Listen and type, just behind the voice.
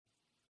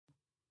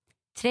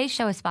Today's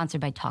show is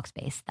sponsored by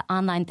Talkspace, the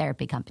online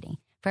therapy company.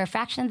 For a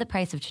fraction of the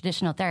price of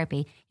traditional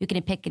therapy, you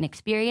can pick an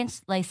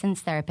experienced,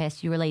 licensed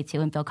therapist you relate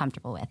to and feel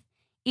comfortable with.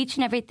 Each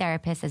and every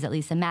therapist has at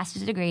least a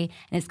master's degree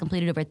and has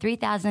completed over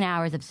 3,000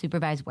 hours of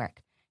supervised work.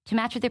 To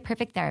match with your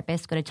perfect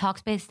therapist, go to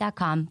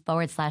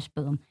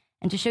Talkspace.com/boom.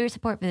 And to show your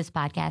support for this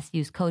podcast,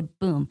 use code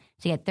BOOM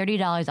to get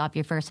 $30 off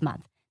your first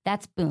month.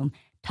 That's BOOM.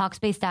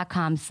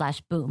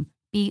 Talkspace.com/boom.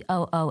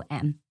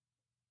 BOOM.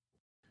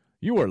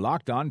 You are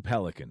Locked On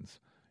Pelicans,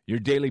 your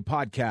daily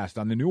podcast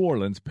on the New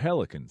Orleans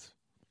Pelicans.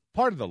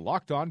 Part of the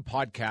Locked On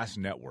Podcast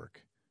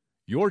Network.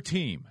 Your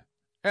team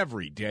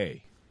every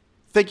day.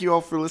 Thank you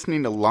all for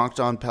listening to Locked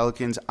On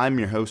Pelicans. I'm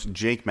your host,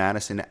 Jake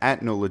Madison,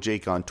 at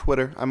NolaJake on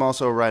Twitter. I'm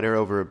also a writer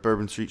over at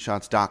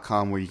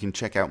BourbonStreetShots.com, where you can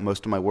check out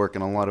most of my work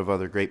and a lot of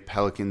other great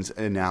Pelicans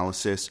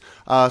analysis.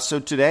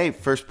 So today,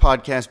 first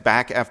podcast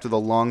back after the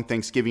long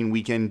Thanksgiving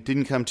weekend.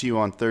 Didn't come to you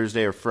on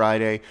Thursday or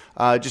Friday.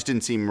 Just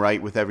didn't seem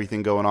right with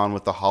everything going on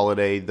with the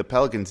holiday. The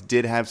Pelicans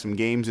did have some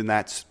games in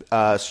that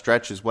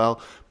stretch as well.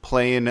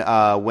 Playing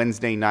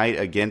Wednesday night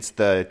against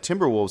the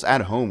Timberwolves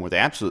at home, where they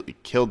absolutely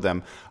killed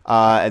them,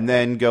 and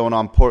then going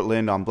on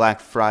Portland on Black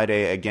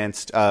Friday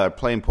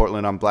playing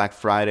Portland on Black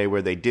Friday,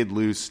 where they did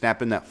lose,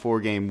 snapping that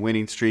 4-game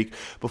winning streak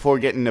before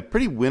getting a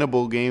pretty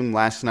winnable game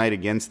last night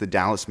against the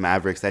Dallas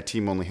Mavericks. That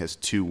team only has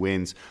 2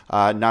 wins.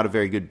 Not a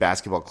very good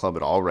basketball club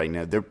at all right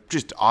now. They're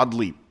just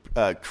oddly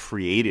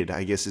created,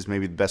 I guess is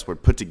maybe the best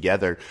word, put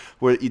together,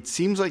 where it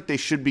seems like they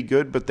should be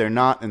good, but they're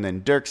not, and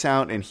then Dirk's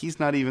out, and he's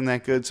not even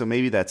that good, so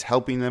maybe that's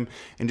helping them,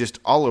 and just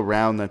all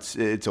around,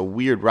 it's a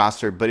weird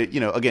roster, but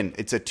again,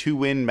 it's a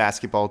 2-win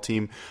basketball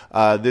team.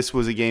 This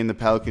was a game the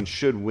Pelicans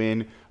should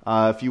win.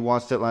 If you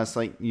watched it last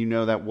night, you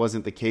know that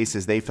wasn't the case,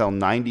 as they fell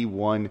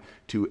 91-81,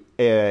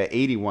 a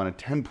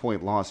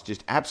 10-point loss.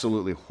 Just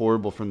absolutely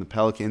horrible from the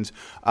Pelicans,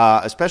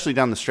 especially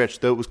down the stretch,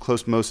 though it was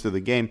close most of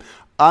the game.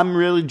 I'm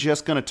really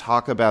just going to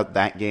talk about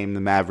that game,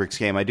 the Mavericks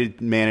game. I did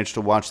manage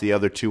to watch the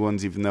other 2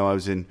 ones, even though I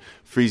was in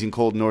freezing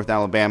cold North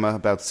Alabama,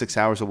 about 6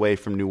 hours away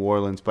from New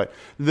Orleans. But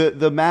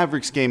the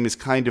Mavericks game is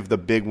kind of the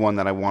big one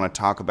that I want to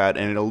talk about,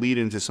 and it'll lead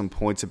into some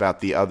points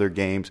about the other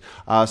games.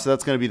 So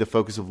that's going to be the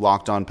focus of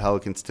Locked On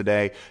Pelicans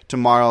today.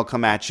 Tomorrow I'll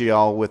come at you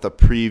all with a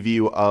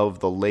preview of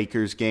the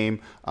Lakers game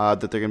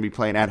that they're going to be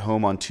playing at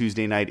home on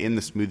Tuesday night in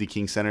the Smoothie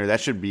King Center. That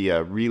should be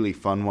a really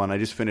fun one. I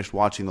just finished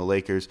watching the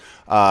Lakers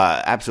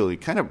absolutely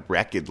kind of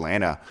wreck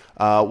Atlanta.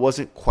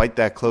 Wasn't quite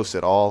that close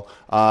at all.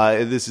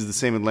 This is the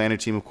same Atlanta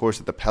team, of course,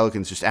 that the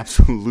Pelicans just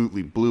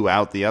absolutely blew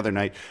out the other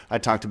night. I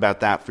talked about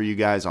that for you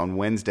guys on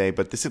Wednesday,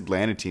 but this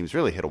Atlanta team's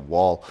really hit a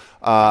wall.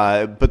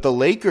 But the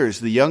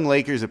Lakers, the young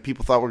Lakers that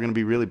people thought were going to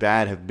be really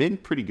bad, have been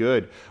pretty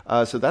good.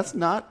 So that's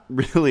not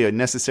really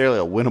necessarily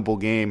a winnable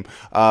game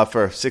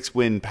for a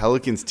 6-win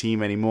Pelicans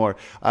team anymore.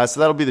 So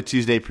that'll be the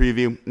Tuesday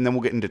preview, and then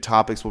we'll get into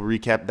topics. We'll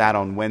recap that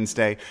on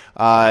Wednesday.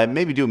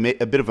 Maybe do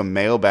a bit of a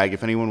mailbag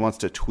if anyone wants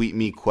to tweet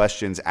me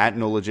questions at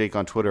NolaJake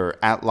on Twitter, or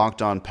at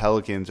Locked On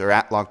Pelicans, or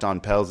at Locked On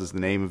Pels is the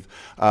name of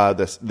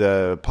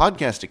the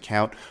podcast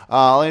account.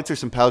 I'll answer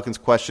some Pelicans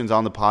questions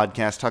on the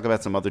podcast, talk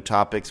about some other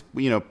topics,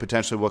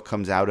 potentially what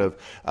comes out of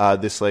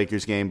this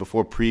Lakers game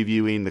before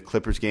previewing the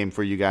Clippers game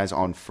for you guys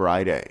on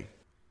Friday.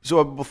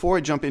 So before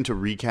I jump into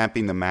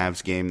recapping the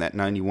Mavs game, that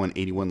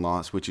 91-81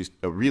 loss, which is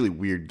a really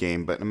weird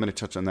game, but I'm going to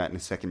touch on that in a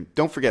second.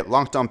 Don't forget,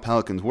 Locked On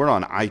Pelicans, we're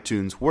on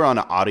iTunes, we're on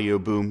Audio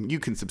Boom. You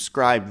can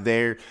subscribe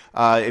there.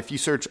 If you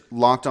search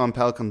Locked On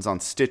Pelicans on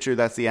Stitcher,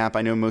 that's the app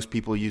I know most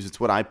people use. It's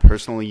what I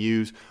personally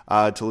use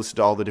to listen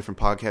to all the different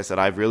podcasts that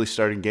I've really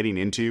started getting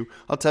into.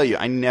 I'll tell you,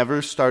 I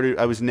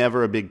was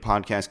never a big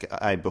podcast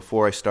guy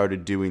before I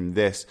started doing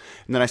this.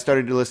 And then I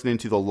started listening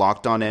to the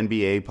Locked On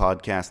NBA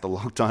podcast, the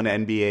Locked On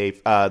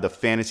NBA, the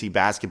Fantasy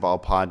Basketball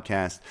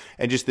podcast,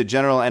 and just the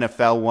general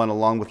NFL one,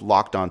 along with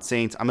Locked On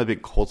Saints. I'm a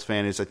big Colts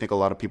fan, as I think a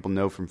lot of people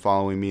know from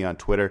following me on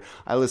Twitter.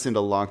 I listen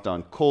to Locked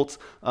On Colts.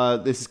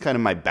 This is kind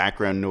of my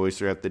background noise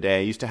throughout the day.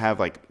 I used to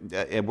have I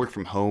work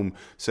from home,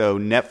 so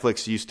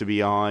Netflix used to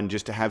be on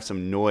just to have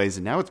some noise,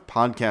 and now it's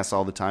podcasts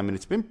all the time, and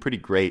it's been pretty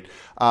great.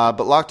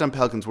 But Locked On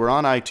Pelicans, we're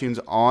on iTunes,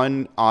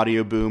 on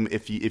Audio Boom.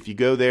 If you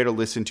go there to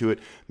listen to it,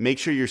 make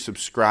sure you're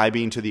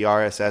subscribing to the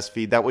RSS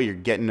feed. That way you're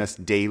getting us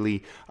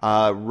daily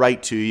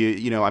right to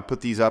you. I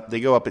put these up. They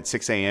go up at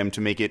 6 a.m.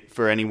 to make it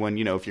for anyone,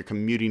 if you're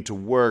commuting to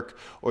work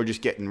or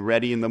just getting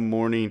ready in the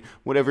morning,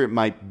 whatever it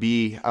might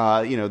be,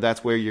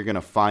 that's where you're going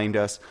to find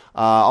us.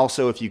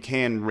 Also, if you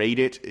can rate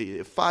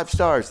it, 5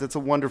 stars. That's a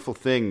wonderful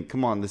thing.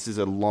 Come on, this is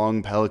a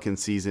long Pelican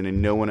season,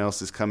 and no one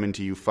else is coming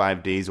to you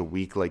 5 days a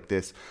week like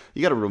this.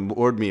 You got to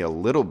reward me a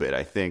little bit,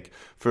 I think,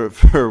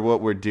 for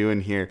what we're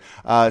doing here.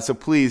 So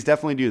please,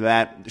 definitely do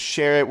that.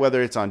 Share it,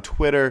 whether it's on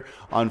Twitter,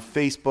 on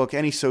Facebook,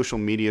 any social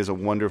media is a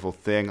wonderful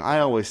thing. I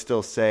always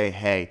still say,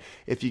 hey,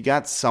 if you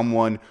got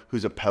someone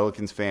who's a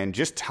Pelicans fan,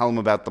 just tell them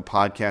about the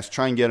podcast.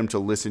 Try and get them to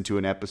listen to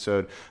an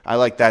episode. I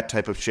like that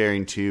type of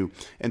sharing too.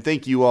 And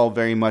thank you all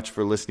very much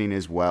for listening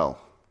as well.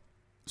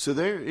 So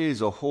there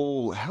is a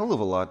whole hell of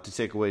a lot to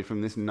take away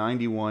from this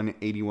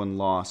 91-81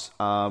 loss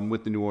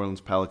with the New Orleans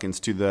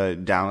Pelicans to the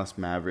Dallas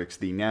Mavericks,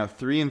 the now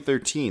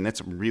 3-13. That's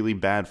a really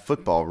bad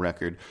football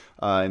record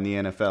in the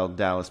NFL.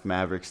 Dallas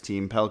Mavericks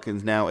team.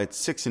 Pelicans now at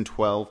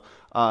 6-12.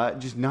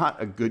 Just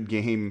not a good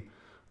game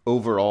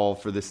overall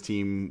for this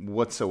team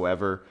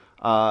whatsoever.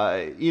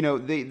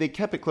 They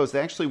kept it close.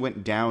 They actually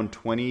went down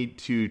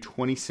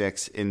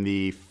 20-26 in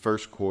the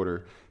first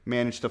quarter.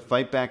 Managed to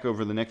fight back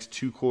over the next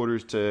two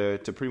quarters to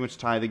pretty much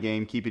tie the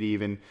game, keep it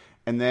even,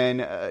 and then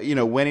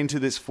went into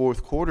this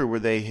fourth quarter where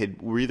they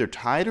were either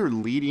tied or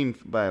leading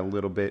by a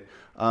little bit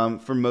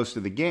for most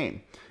of the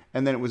game.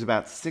 And then it was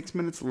about 6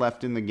 minutes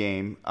left in the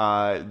game.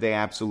 They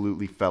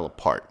absolutely fell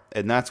apart,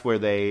 and that's where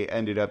they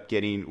ended up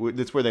getting.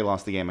 That's where they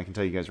lost the game. I can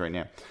tell you guys right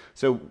now.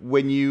 So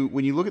when you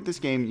look at this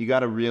game, you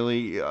got to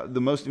really. The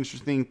most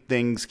interesting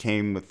things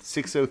came with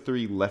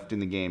 6:03 left in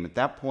the game. At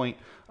that point,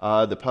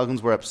 the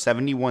Pelicans were up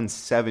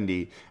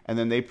 71-70, and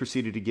then they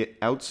proceeded to get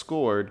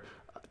outscored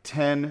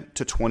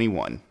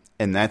 10-21.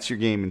 And that's your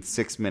game in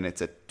 6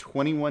 minutes. A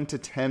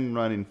 21-10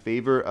 run in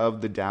favor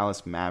of the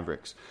Dallas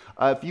Mavericks.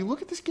 If you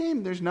look at this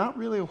game, there's not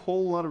really a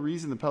whole lot of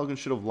reason the Pelicans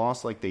should have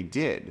lost like they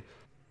did.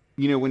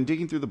 When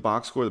digging through the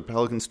box score, the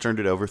Pelicans turned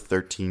it over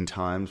 13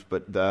 times,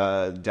 but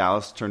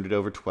Dallas turned it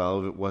over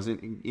 12. It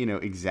wasn't,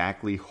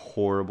 exactly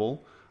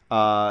horrible.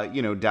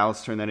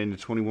 Dallas turned that into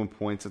 21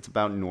 points. That's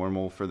about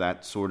normal for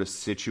that sort of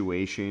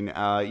situation.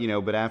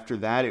 But after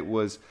that, it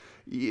was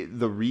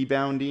the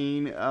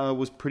rebounding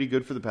was pretty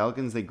good for the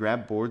Pelicans. They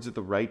grabbed boards at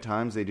the right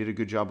times. They did a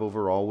good job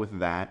overall with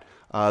that.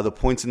 The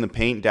points in the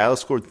paint,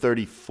 Dallas scored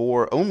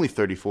 34, only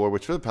 34,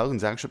 which for the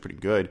Pelicans is actually pretty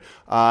good.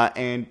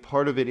 And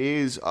part of it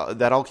is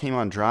that all came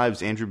on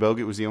drives. Andrew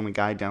Bogut was the only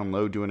guy down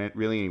low doing it,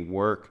 really any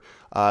work.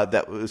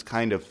 That was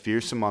kind of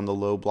fearsome on the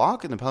low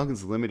block, and the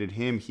Pelicans limited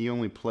him. He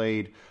only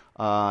played...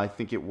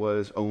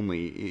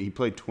 he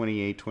played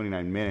 28,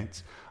 29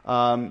 minutes.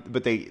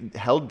 But they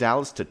held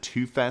Dallas to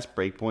 2 fast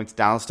break points.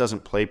 Dallas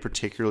doesn't play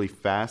particularly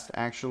fast,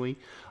 actually.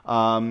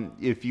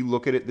 If you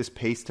look at it, this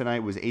pace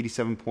tonight was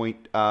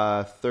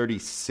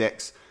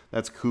 87.36.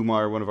 That's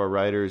Kumar, one of our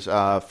writers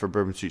for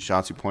Bourbon Street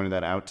Shots, who pointed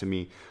that out to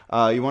me.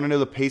 You want to know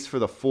the pace for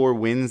the 4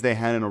 wins they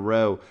had in a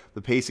row?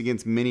 The pace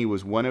against Minnie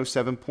was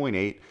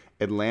 107.8.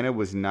 Atlanta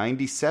was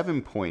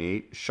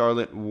 97.8,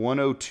 Charlotte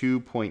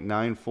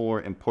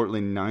 102.94, and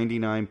Portland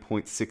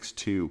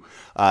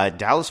 99.62.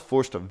 Dallas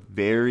forced a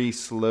very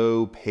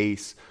slow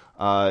pace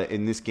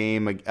in this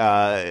game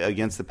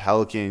against the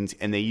Pelicans,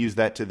 and they used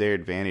that to their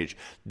advantage.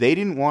 They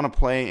didn't want to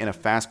play in a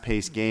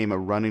fast-paced game, a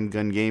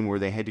run-and-gun game where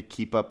they had to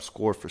keep up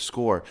score for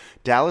score.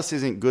 Dallas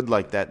isn't good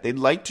like that. They'd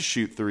like to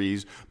shoot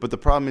threes, but the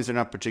problem is they're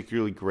not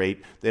particularly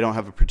great. They don't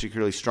have a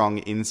particularly strong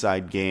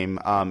inside game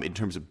in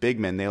terms of big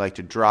men. They like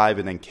to drive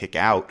and then kick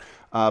out.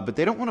 But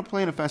they don't want to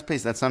play in a fast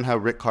pace. That's not how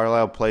Rick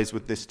Carlisle plays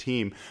with this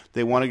team.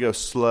 They want to go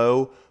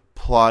slow,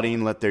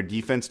 plotting, let their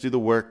defense do the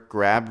work,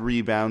 grab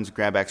rebounds,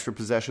 grab extra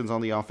possessions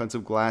on the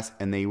offensive glass,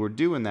 and they were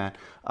doing that.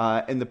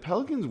 And the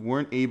Pelicans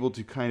weren't able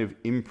to kind of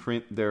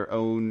imprint their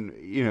own,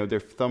 their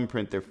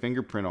thumbprint, their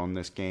fingerprint on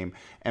this game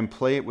and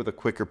play it with a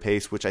quicker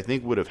pace, which I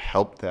think would have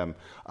helped them.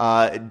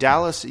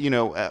 Dallas, it's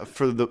a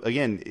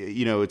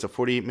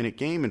 48-minute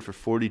game, and for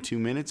 42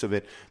 minutes of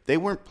it, they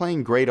weren't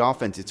playing great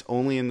offense. It's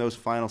only in those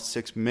final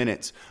 6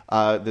 minutes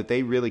that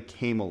they really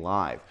came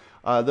alive.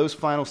 Those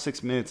final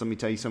 6 minutes, let me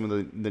tell you some of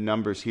the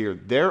numbers here.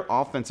 Their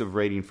offensive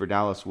rating for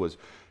Dallas was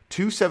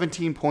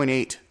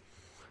 217.8.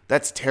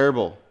 That's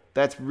terrible.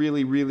 That's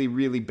really, really,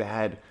 really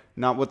bad.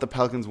 Not what the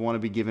Pelicans want to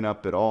be giving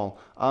up at all.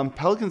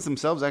 Pelicans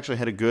themselves actually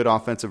had a good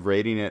offensive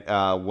rating at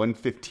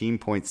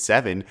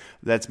 115.7.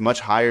 That's much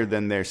higher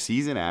than their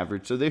season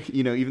average. So they,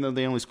 even though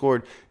they only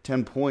scored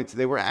 10 points,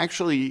 they were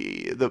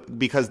actually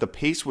because the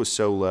pace was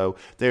so low,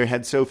 they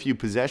had so few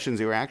possessions.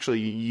 They were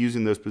actually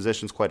using those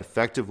possessions quite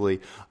effectively,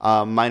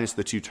 minus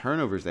the 2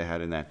 turnovers they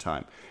had in that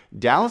time.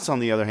 Dallas, on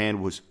the other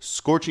hand, was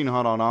scorching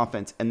hot on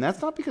offense, and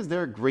that's not because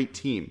they're a great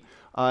team.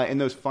 In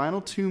those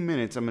final 2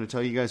 minutes, I'm going to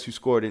tell you guys who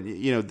scored. And,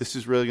 this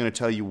is really going to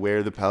tell you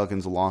where the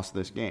Pelicans lost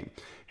this game.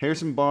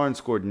 Harrison Barnes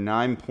scored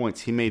 9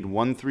 points. He made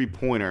 1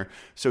 3-pointer.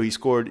 So he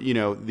scored,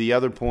 the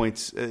other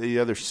points, the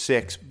other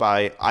 6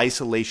 by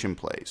isolation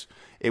plays.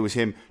 It was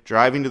him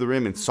driving to the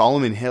rim and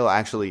Solomon Hill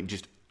actually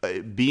just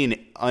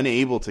being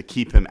unable to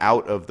keep him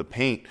out of the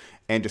paint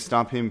and to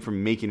stop him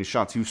from making his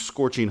shots. He was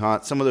scorching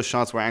hot. Some of those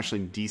shots were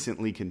actually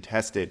decently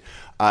contested,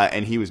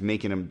 and he was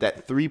making them.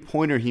 That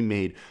 3-pointer he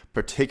made,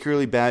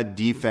 particularly bad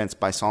defense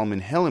by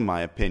Solomon Hill, in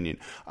my opinion.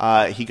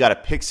 He got a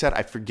pick set.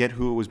 I forget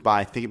who it was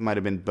by. I think it might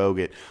have been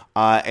Bogut.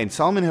 And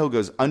Solomon Hill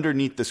goes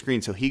underneath the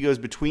screen, so he goes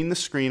between the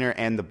screener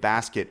and the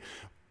basket,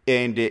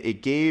 And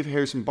it gave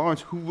Harrison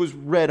Barnes, who was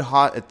red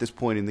hot at this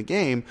point in the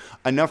game,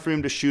 enough for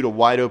him to shoot a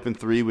wide open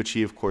three, which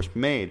he, of course,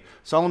 made.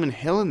 Solomon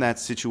Hill in that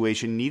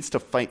situation needs to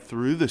fight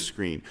through the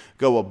screen,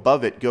 go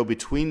above it, go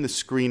between the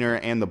screener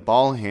and the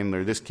ball handler,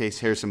 in this case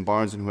Harrison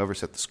Barnes and whoever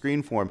set the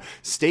screen for him.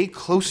 Stay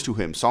close to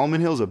him. Solomon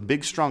Hill's a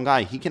big, strong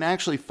guy. He can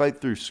actually fight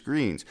through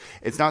screens.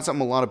 It's not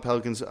something a lot of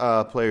Pelicans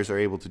players are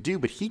able to do,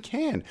 but he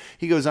can.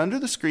 He goes under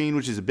the screen,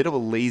 which is a bit of a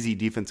lazy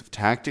defensive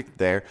tactic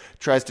there,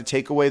 tries to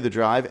take away the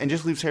drive, and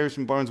just leaves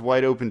Harrison Barnes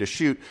wide open to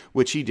shoot,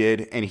 which he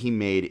did, and he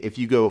made. If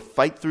you go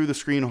fight through the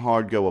screen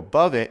hard, go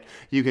above it,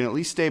 you can at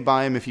least stay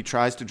by him if he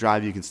tries to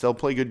drive. You can still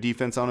play good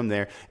defense on him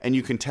there, and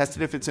you can test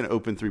it if it's an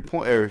open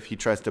three-point, or if he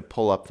tries to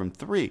pull up from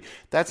three.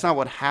 That's not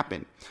what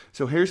happened.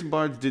 So Harrison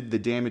Barnes did the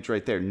damage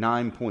right there,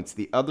 9 points.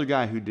 The other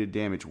guy who did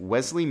damage,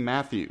 Wesley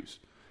Matthews,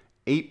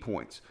 8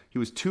 points. He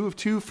was 2 of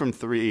 2 from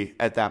three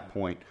at that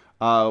point.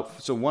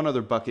 So one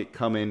other bucket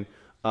coming,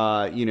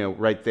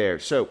 right there.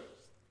 So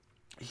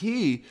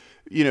he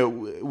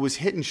was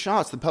hitting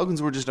shots. The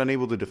Pelicans were just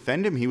unable to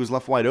defend him. He was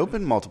left wide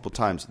open multiple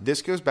times.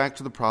 This goes back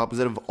to the problems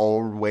that have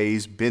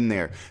always been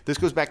there. This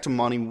goes back to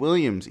Monty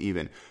Williams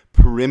even.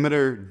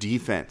 Perimeter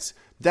defense.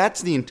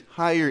 That's the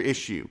entire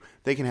issue.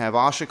 They can have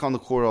Asik on the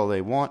court all they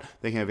want.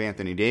 They can have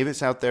Anthony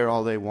Davis out there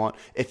all they want.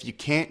 If you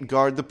can't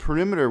guard the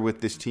perimeter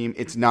with this team,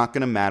 it's not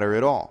going to matter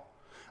at all.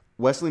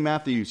 Wesley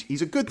Matthews,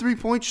 he's a good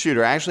three-point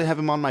shooter. I actually have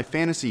him on my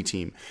fantasy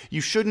team.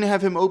 You shouldn't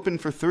have him open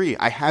for three.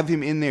 I have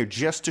him in there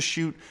just to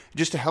shoot,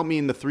 just to help me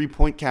in the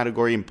three-point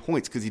category in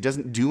points because he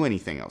doesn't do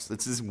anything else.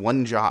 That's his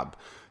one job.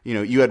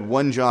 You had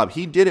one job.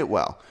 He did it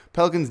well.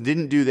 Pelicans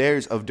didn't do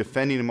theirs of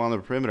defending him on the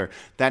perimeter.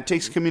 That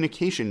takes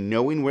communication,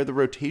 knowing where the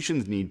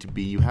rotations need to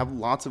be. You have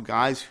lots of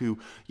guys who,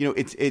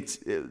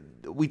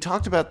 we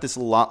talked about this a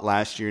lot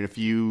last year, and if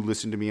you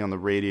listen to me on the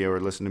radio or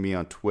listen to me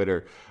on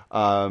Twitter,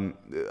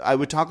 I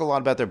would talk a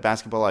lot about their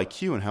basketball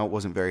IQ and how it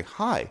wasn't very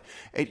high.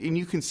 And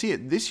you can see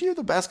it. This year,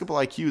 the basketball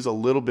IQ is a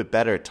little bit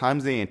better. At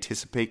times, they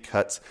anticipate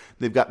cuts.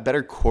 They've got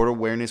better court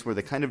awareness where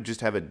they kind of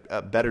just have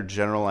a better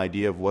general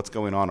idea of what's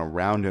going on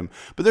around him.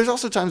 But there's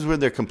also times where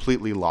they're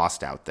completely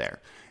lost out there.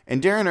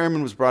 And Darren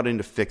Erman was brought in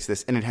to fix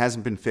this, and it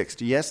hasn't been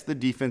fixed. Yes, the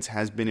defense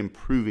has been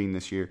improving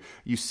this year.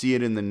 You see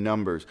it in the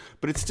numbers.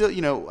 But it's still,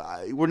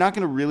 we're not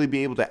going to really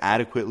be able to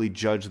adequately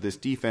judge this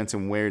defense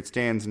and where it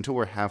stands until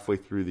we're halfway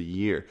through the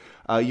year.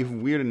 You have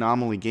weird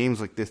anomaly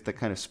games like this that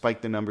kind of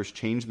spike the numbers,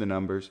 change the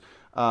numbers,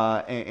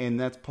 and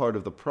that's part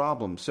of the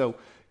problem. So,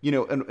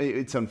 and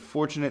it's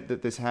unfortunate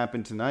that this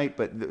happened tonight,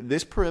 but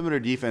this perimeter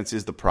defense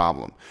is the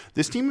problem.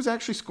 This team was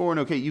actually scoring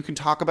okay. You can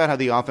talk about how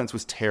the offense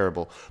was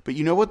terrible, but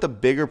you know what the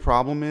bigger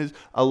problem is?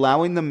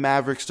 Allowing the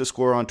Mavericks to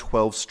score on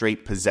 12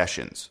 straight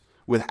possessions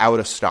without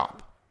a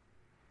stop.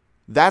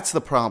 That's the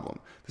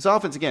problem. This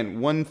offense, again,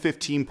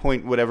 115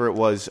 point whatever it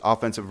was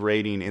offensive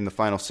rating in the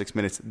final 6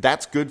 minutes.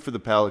 That's good for the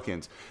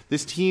Pelicans.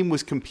 This team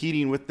was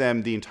competing with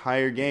them the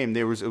entire game.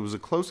 It was a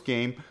close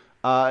game.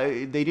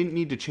 They didn't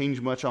need to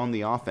change much on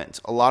the offense.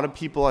 A lot of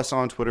people I saw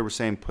on Twitter were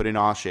saying put in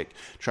Asik,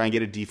 try and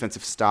get a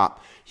defensive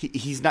stop.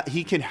 He's not.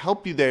 He can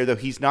help you there, though.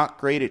 He's not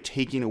great at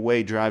taking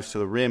away drives to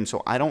the rim.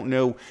 So I don't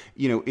know.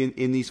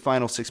 In these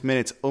final 6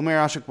 minutes, Omer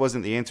Asik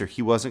wasn't the answer.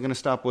 He wasn't going to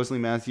stop Wesley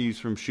Matthews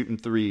from shooting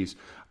threes,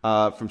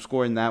 from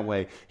scoring that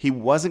way. He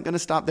wasn't going to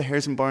stop the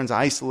Harrison Barnes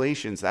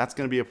isolations. That's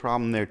going to be a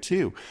problem there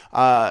too.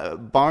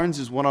 Barnes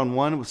is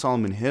one-on-one with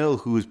Solomon Hill,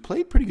 who has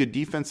played pretty good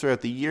defense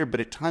throughout the year, but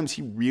at times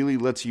he really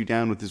lets you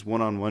down with his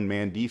one-on-one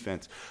man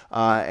defense,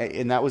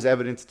 and that was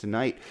evidenced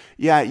tonight.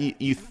 Yeah,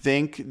 you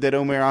think that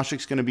Omer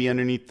Asik's going to be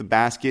underneath the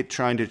basket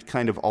trying to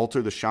kind of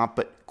alter the shot,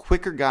 but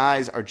quicker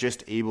guys are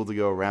just able to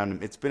go around him.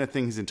 It's been a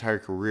thing his entire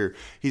career.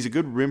 He's a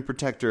good rim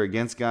protector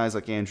against guys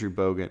like Andrew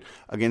Bogut,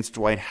 against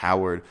Dwight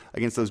Howard,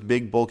 against those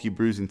big, bulky,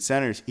 bruising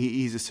centers.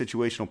 He's a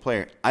situational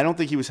player. I don't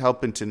think he was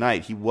helping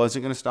tonight. He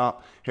wasn't going to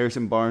stop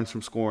Harrison Barnes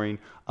from scoring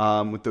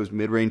with those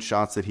mid-range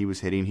shots that he was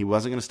hitting. He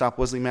wasn't going to stop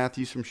Wesley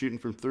Matthews from shooting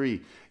from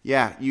three.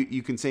 Yeah,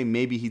 you can say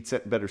maybe he'd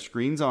set better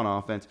screens on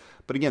offense.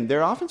 But again,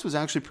 their offense was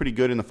actually pretty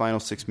good in the final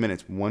 6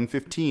 minutes.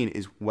 115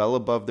 is well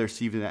above their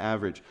season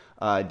average.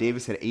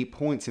 Davis had 8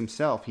 points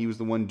himself. He was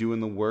the one doing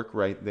the work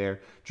right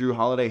there. Drew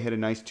Holiday hit a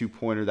nice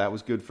two-pointer. That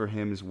was good for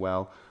him as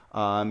well.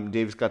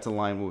 Davis got to the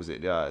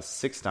line,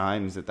 6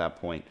 times at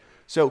that point.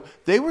 So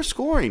they were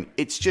scoring.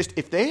 It's just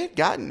if they had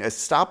gotten a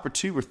stop or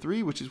 2 or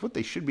 3, which is what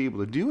they should be able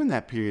to do in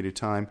that period of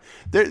time,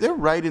 they're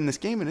right in this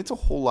game, and it's a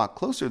whole lot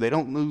closer. They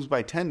don't lose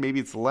by 10.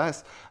 Maybe it's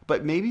less.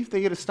 But maybe if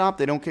they get a stop,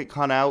 they don't get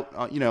caught out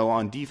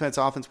on defense,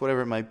 offense,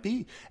 whatever it might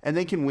be, and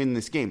they can win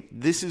this game.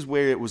 This is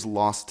where it was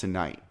lost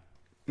tonight.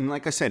 And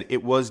like I said,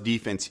 it was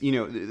defense.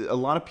 A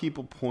lot of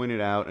people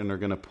pointed out and are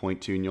going to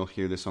point to, and you'll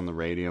hear this on the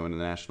radio and the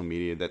national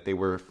media, that they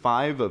were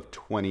 5 of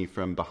 20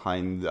 from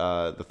behind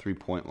the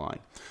three-point line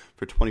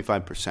for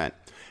 25%.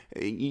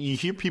 You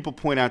hear people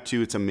point out,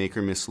 too, it's a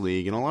make-or-miss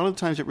league, and a lot of the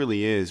times it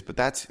really is, but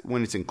that's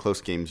when it's in close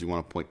games you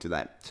want to point to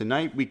that.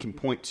 Tonight we can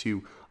point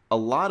to a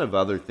lot of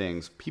other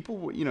things.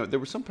 People, there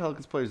were some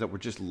Pelicans players that were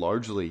just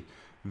largely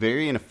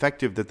very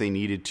ineffective that they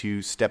needed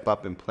to step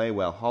up and play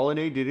well.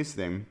 Holiday did his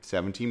thing,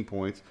 17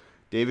 points.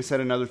 Davis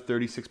had another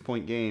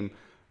 36-point game.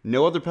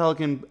 No other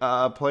Pelican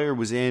player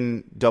was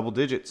in double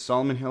digits.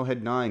 Solomon Hill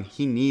had 9.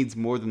 He needs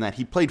more than that.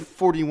 He played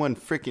 41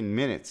 freaking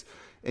minutes,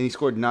 and he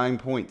scored 9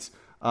 points.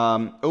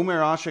 Omer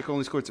Asik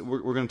only scored.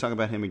 We're going to talk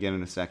about him again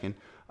in a second.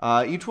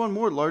 E'Twaun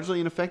Moore, largely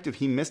ineffective.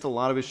 He missed a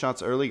lot of his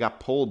shots early, got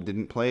pulled,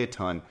 didn't play a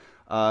ton.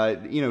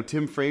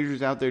 Tim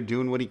Frazier's out there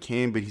doing what he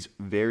can, but he's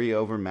very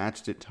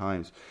overmatched at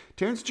times.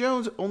 Terrence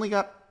Jones only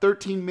got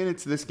 13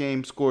 minutes this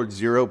game, scored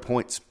 0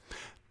 points.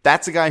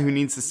 That's a guy who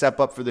needs to step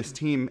up for this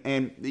team.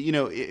 And,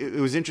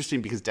 it was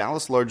interesting because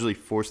Dallas largely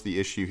forced the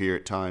issue here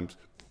at times.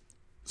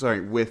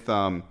 With,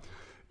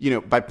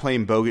 by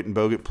playing Bogut and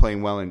Bogut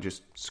playing well and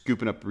just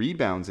scooping up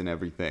rebounds and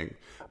everything.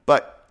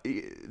 But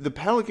the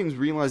Pelicans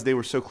realized they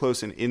were so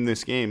close in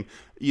this game,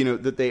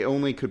 that they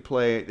only could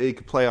play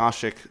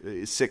Asik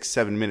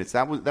 6-7 minutes.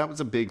 That was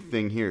a big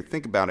thing here.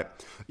 Think about it.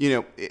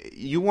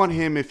 You want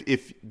him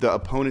if the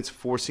opponent's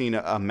forcing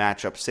a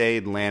matchup, say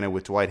Atlanta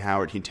with Dwight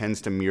Howard, he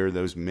tends to mirror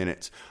those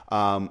minutes.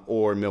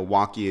 Or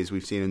Milwaukee, as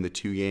we've seen in the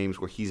 2 games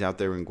where he's out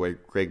there and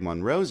Greg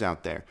Monroe's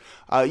out there.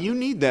 You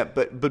need that,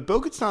 but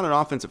Bogut's not an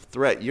offensive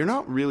threat. You're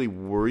not really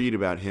worried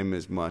about him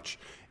as much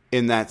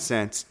in that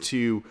sense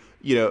to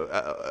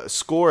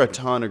score a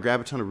ton or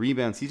grab a ton of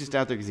rebounds. He's just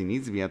out there because he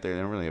needs to be out there.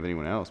 They don't really have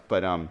anyone else.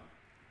 But,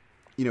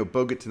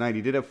 Bogut tonight,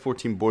 he did have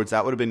 14 boards.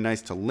 That would have been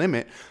nice to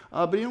limit,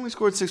 but he only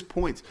scored 6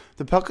 points.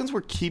 The Pelicans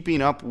were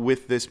keeping up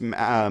with this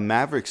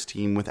Mavericks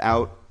team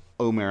without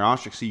Omer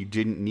Asik, so you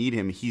didn't need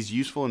him. He's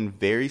useful in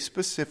very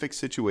specific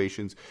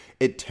situations.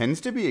 It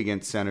tends to be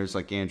against centers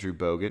like Andrew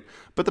Bogut,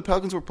 but the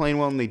Pelicans were playing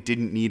well and they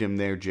didn't need him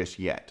there just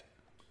yet.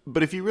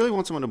 But if you really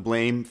want someone to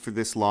blame for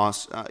this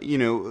loss,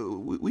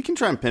 we can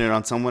try and pin it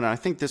on someone. I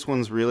think this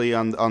one's really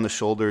on the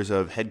shoulders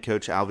of head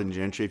coach Alvin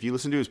Gentry. If you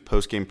listen to his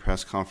post-game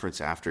press conference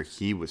after,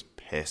 he was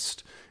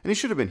pissed. And he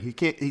should have been.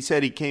 He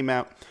said he came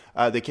out,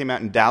 they came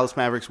out and Dallas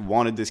Mavericks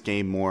wanted this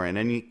game more. And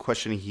any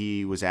question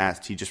he was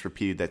asked, he just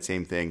repeated that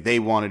same thing. They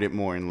wanted it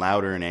more and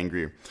louder and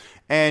angrier.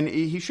 And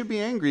he should be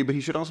angry, but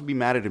he should also be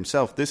mad at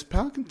himself. This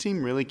Pelican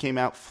team really came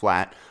out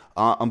flat.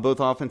 On both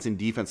offense and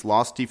defense,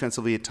 lost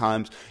defensively at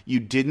times.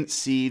 You didn't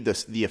see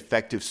the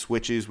effective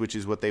switches, which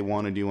is what they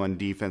want to do on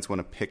defense when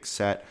a pick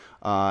set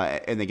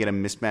and they get a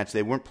mismatch.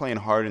 They weren't playing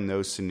hard in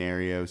those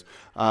scenarios.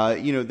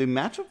 They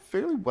match up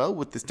fairly well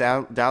with this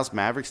Dallas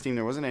Mavericks team.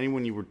 There wasn't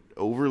anyone you were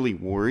overly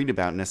worried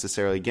about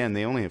necessarily. Again,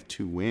 they only have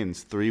 2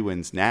 wins, 3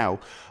 wins now,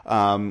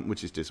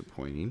 which is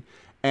disappointing.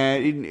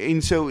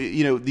 And so,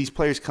 these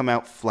players come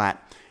out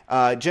flat.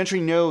 Gentry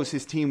knows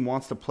his team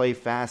wants to play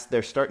fast.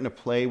 They're starting to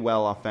play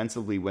well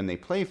offensively when they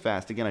play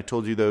fast. Again, I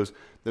told you those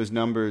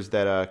numbers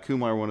that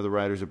Kumar, one of the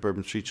writers at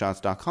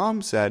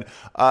BourbonStreetShots.com, said.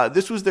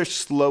 This was their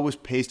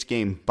slowest paced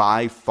game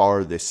by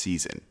far this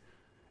season.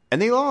 And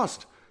they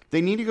lost.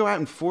 They need to go out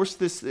and force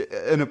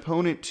an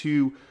opponent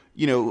to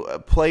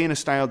play in a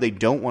style they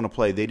don't want to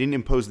play. They didn't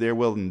impose their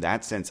will in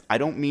that sense. I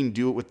don't mean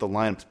do it with the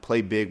lineups,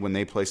 play big when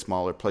they play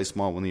small or play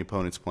small when the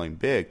opponent's playing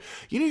big.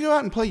 You need to go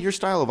out and play your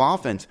style of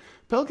offense.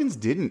 Pelicans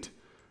didn't.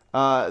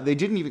 They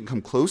didn't even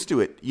come close to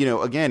it.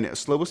 Again,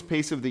 slowest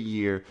pace of the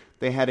year.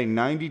 They had a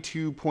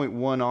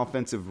 92.1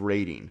 offensive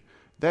rating.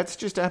 That's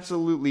just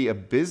absolutely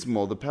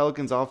abysmal. The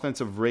Pelicans'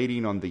 offensive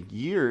rating on the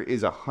year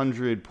is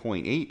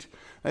 100.8.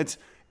 That's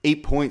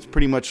 8 points,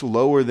 pretty much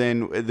lower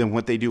than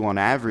what they do on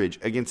average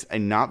against a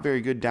not very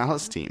good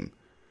Dallas team.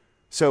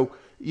 So,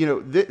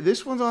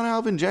 this one's on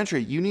Alvin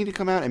Gentry. You need to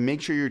come out and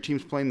make sure your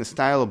team's playing the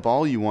style of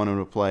ball you want them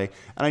to play.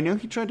 And I know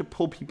he tried to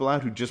pull people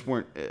out who just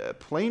weren't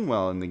playing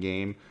well in the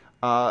game.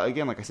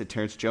 Again, like I said,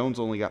 Terrence Jones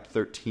only got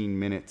 13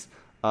 minutes.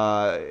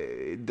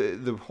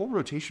 The whole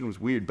rotation was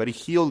weird. Buddy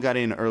Hield got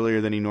in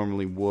earlier than he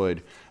normally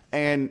would.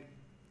 And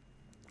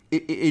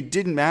it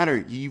didn't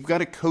matter. You've got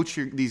to coach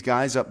these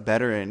guys up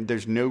better, and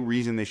there's no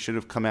reason they should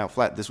have come out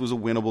flat. This was a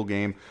winnable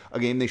game, a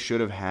game they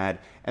should have had,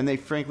 and they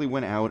frankly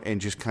went out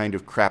and just kind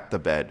of crapped the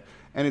bed.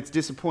 And it's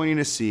disappointing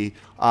to see.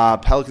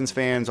 Pelicans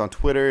fans on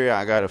Twitter,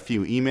 I got a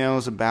few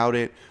emails about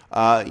it.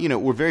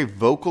 We're very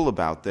vocal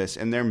about this,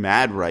 and they're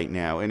mad right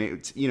now. And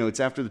it's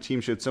after the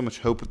team showed so much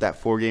hope with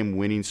that 4-game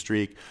winning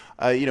streak.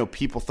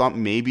 People thought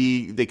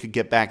maybe they could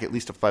get back at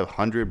least to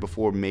 500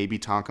 before maybe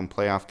talking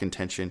playoff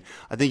contention.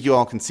 I think you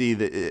all can see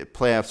that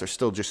playoffs are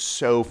still just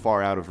so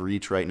far out of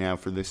reach right now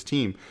for this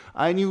team.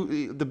 I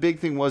knew the big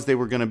thing was they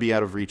were going to be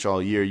out of reach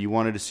all year. You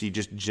wanted to see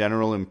just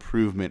general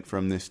improvement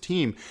from this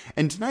team.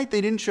 And tonight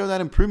they didn't show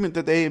that improvement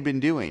that they had been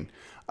doing.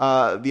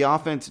 The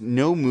offense,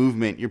 no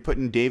movement. You're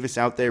putting Davis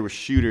out there with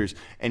shooters,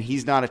 and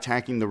he's not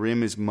attacking the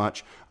rim as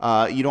much.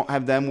 You don't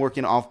have them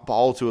working off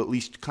ball to at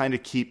least kind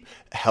of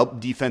help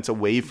defense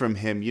away from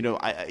him.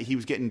 He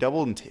was getting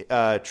double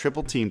and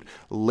triple teamed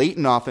late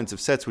in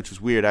offensive sets, which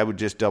was weird. I would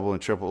just double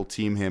and triple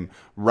team him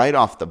right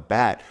off the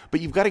bat.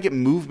 But you've got to get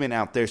movement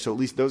out there so at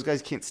least those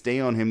guys can't stay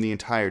on him the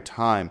entire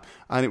time.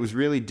 And it was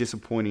really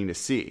disappointing to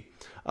see.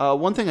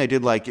 One thing I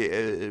did like,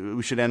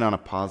 we should end on a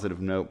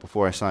positive note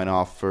before I sign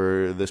off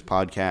for this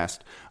podcast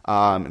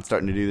and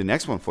starting to do the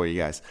next one for you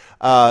guys.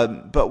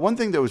 But one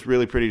thing that was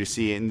really pretty to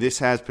see, and this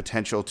has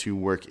potential to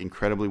work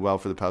incredibly well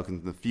for the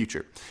Pelicans in the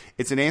future,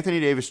 it's an Anthony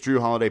Davis, Drew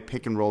Holiday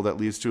pick and roll that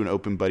leads to an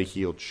open Buddy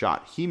Hield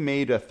shot. He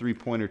made a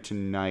three-pointer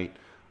tonight.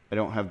 I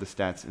don't have the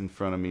stats in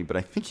front of me, but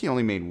I think he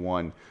only made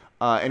one.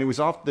 And it was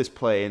off this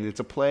play, and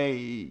it's a play,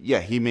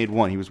 he made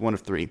one. He was 1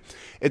 of 3.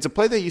 It's a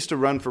play they used to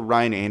run for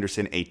Ryan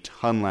Anderson a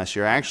ton last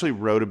year. I actually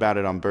wrote about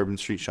it on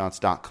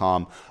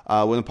bourbonstreetshots.com.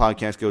 When the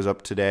podcast goes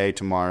up today,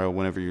 tomorrow,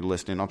 whenever you're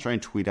listening, I'll try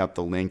and tweet out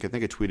the link. I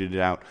think I tweeted it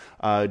out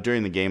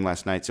during the game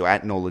last night. So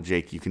at Nola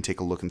Jake, you can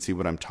take a look and see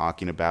what I'm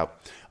talking about.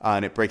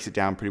 And it breaks it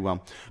down pretty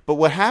well. But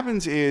what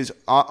happens is,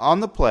 on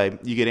the play,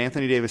 you get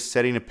Anthony Davis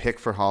setting a pick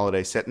for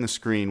Holiday, setting the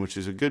screen, which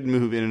is a good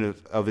move in and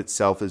of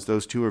itself, as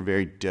those two are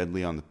very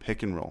deadly on the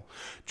pick and roll.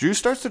 Drew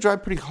starts to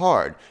drive pretty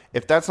hard.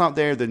 If that's not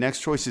there, the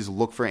next choice is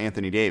look for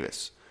Anthony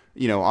Davis.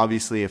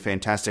 Obviously a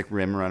fantastic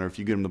rim runner. If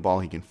you get him the ball,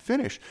 he can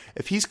finish.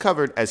 If he's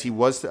covered, as he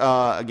was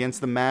against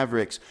the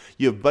Mavericks,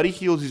 you have Buddy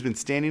Hield, who's been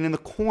standing in the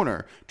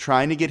corner,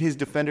 trying to get his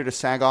defender to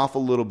sag off a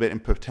little bit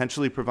and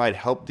potentially provide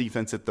help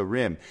defense at the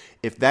rim.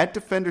 If that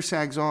defender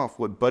sags off,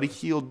 what Buddy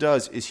Hield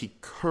does is he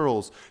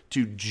curls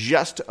to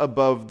just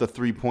above the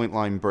three-point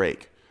line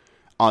break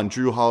on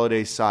Drew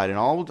Holiday's side. And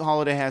all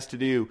Holiday has to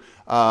do,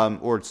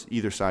 or it's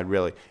either side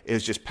really,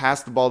 is just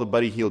pass the ball to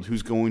Buddy Hield,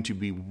 who's going to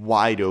be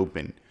wide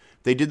open.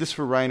 They did this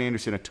for Ryan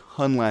Anderson a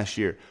ton last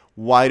year.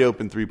 Wide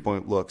open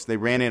three-point looks. They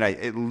ran it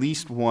at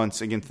least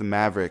once against the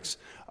Mavericks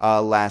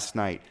last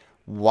night.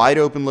 Wide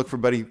open look for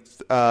Buddy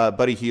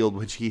Hield,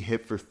 which he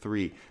hit for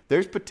 3.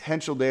 There's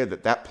potential there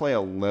that play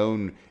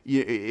alone,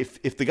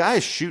 if the guy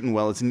is shooting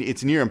well,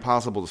 it's near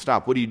impossible to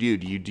stop. What do?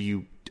 Do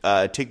you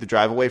take the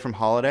drive away from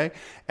Holiday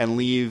and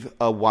leave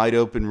a wide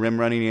open rim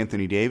running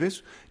Anthony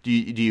Davis? Do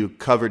you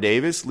cover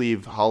Davis,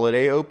 leave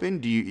Holiday open?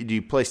 Do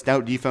you play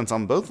stout defense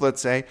on both,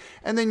 let's say,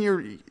 and then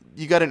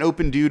you got an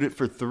open dude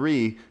for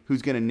 3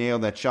 who's going to nail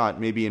that shot?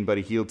 Maybe in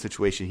Buddy Hield's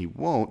situation he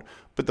won't,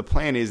 but the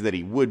plan is that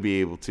he would be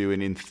able to,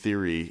 and in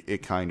theory it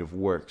kind of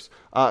works.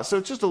 So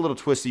it's just a little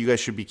twist that you guys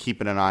should be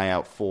keeping an eye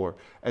out for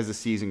as the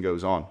season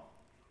goes on.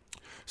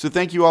 So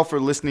thank you all for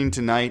listening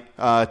today,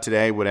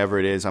 whatever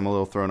it is. I'm a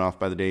little thrown off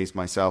by the days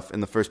myself.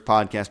 In the first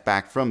podcast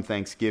back from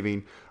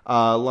Thanksgiving.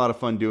 A lot of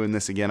fun doing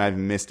this again. I've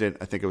missed it.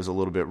 I think it was a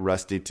little bit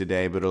rusty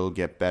today, but it'll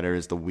get better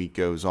as the week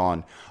goes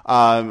on.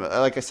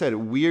 Like I said, a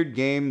weird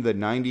game, the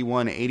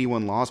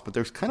 91-81 loss, but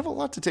there's kind of a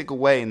lot to take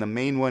away, and the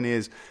main one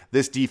is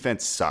this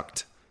defense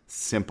sucked.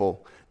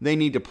 Simple. They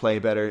need to play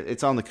better.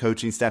 It's on the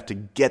coaching staff to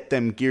get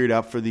them geared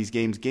up for these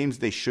games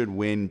they should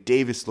win.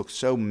 Davis looks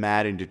so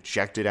mad and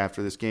dejected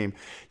after this game.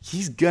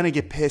 He's going to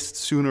get pissed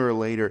sooner or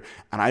later,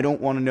 and I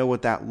don't want to know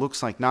what that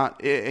looks like. Not,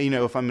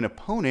 if I'm an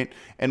opponent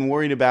and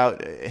worried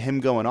about him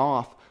going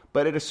off,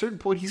 but at a certain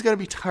point, he's got to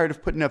be tired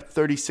of putting up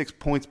 36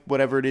 points,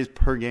 whatever it is,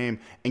 per game,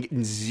 and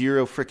getting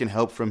zero freaking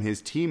help from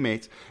his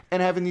teammates,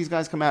 and having these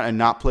guys come out and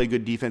not play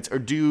good defense or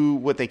do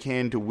what they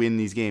can to win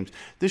these games.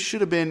 This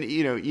should have been,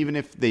 even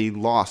if they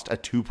lost, a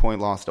 2-point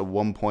loss, a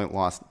 1-point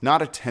loss,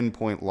 not a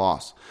 10-point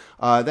loss.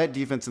 That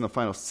defense in the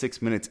final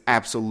 6 minutes,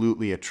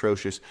 absolutely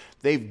atrocious.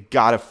 They've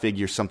got to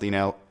figure something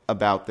out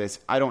about this.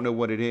 I don't know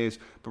what it is,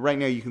 but right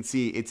now you can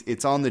see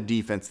it's on the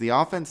defense. The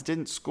offense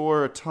didn't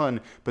score a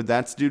ton, but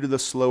that's due to the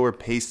slower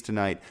pace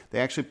tonight. They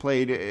actually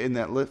played in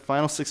that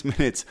final 6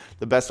 minutes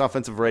the best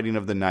offensive rating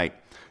of the night.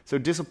 So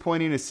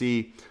disappointing to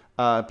see.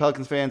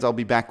 Pelicans fans, I'll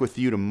be back with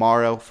you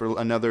tomorrow for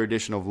another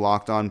edition of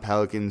Locked On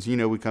Pelicans.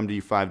 We come to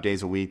you 5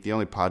 days a week, the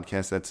only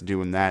podcast that's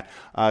doing that.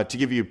 To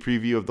give you a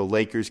preview of the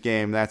Lakers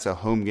game, that's a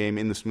home game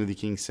in the Smoothie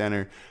King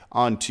Center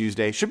on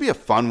Tuesday. Should be a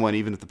fun one,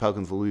 even if the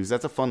Pelicans lose.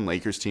 That's a fun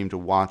Lakers team to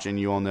watch, and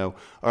you all know,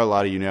 or a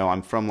lot of you know,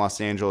 I'm from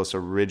Los Angeles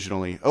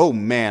originally. Oh,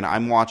 man,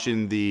 I'm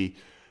watching the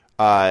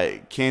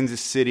Kansas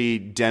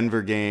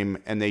City-Denver game,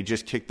 and they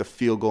just kicked the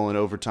field goal in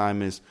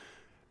overtime as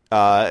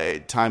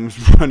time's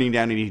running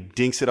down, and he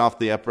dinks it off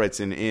the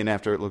uprights and in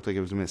after it looked like it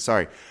was a miss.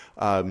 Sorry,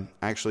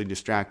 actually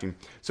distracting.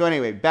 So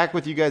anyway, back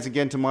with you guys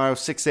again tomorrow,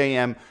 6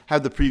 a.m.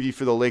 Have the preview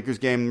for the Lakers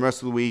game. The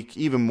rest of the week,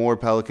 even more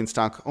Pelicans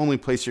talk. Only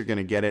place you're going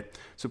to get it.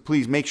 So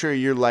please make sure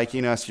you're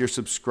liking us, you're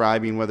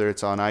subscribing, whether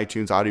it's on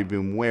iTunes, Audio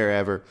Boom,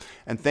 wherever.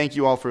 And thank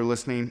you all for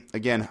listening.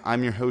 Again,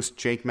 I'm your host,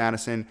 Jake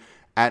Madison,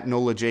 at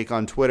Nola Jake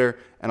on Twitter,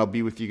 and I'll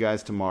be with you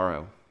guys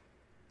tomorrow.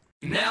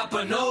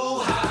 Napa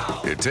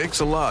know-how. It takes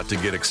a lot to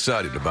get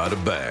excited about a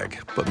bag,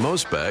 but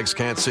most bags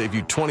can't save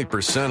you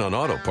 20% on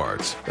auto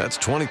parts. That's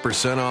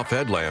 20% off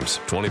headlamps,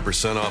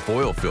 20% off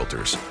oil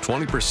filters,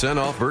 20%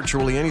 off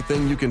virtually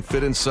anything you can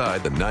fit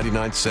inside the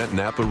 99-cent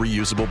Napa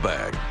reusable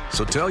bag.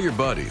 So tell your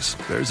buddies,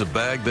 there's a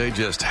bag they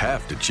just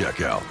have to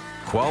check out.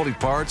 Quality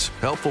parts,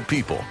 helpful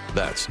people.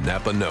 That's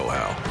Napa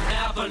know-how.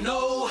 Napa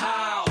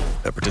know-how.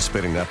 At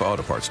participating Napa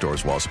Auto Parts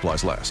stores while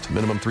supplies last.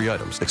 Minimum 3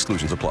 items.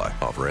 Exclusions apply.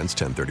 Offer ends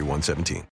 10/31/17.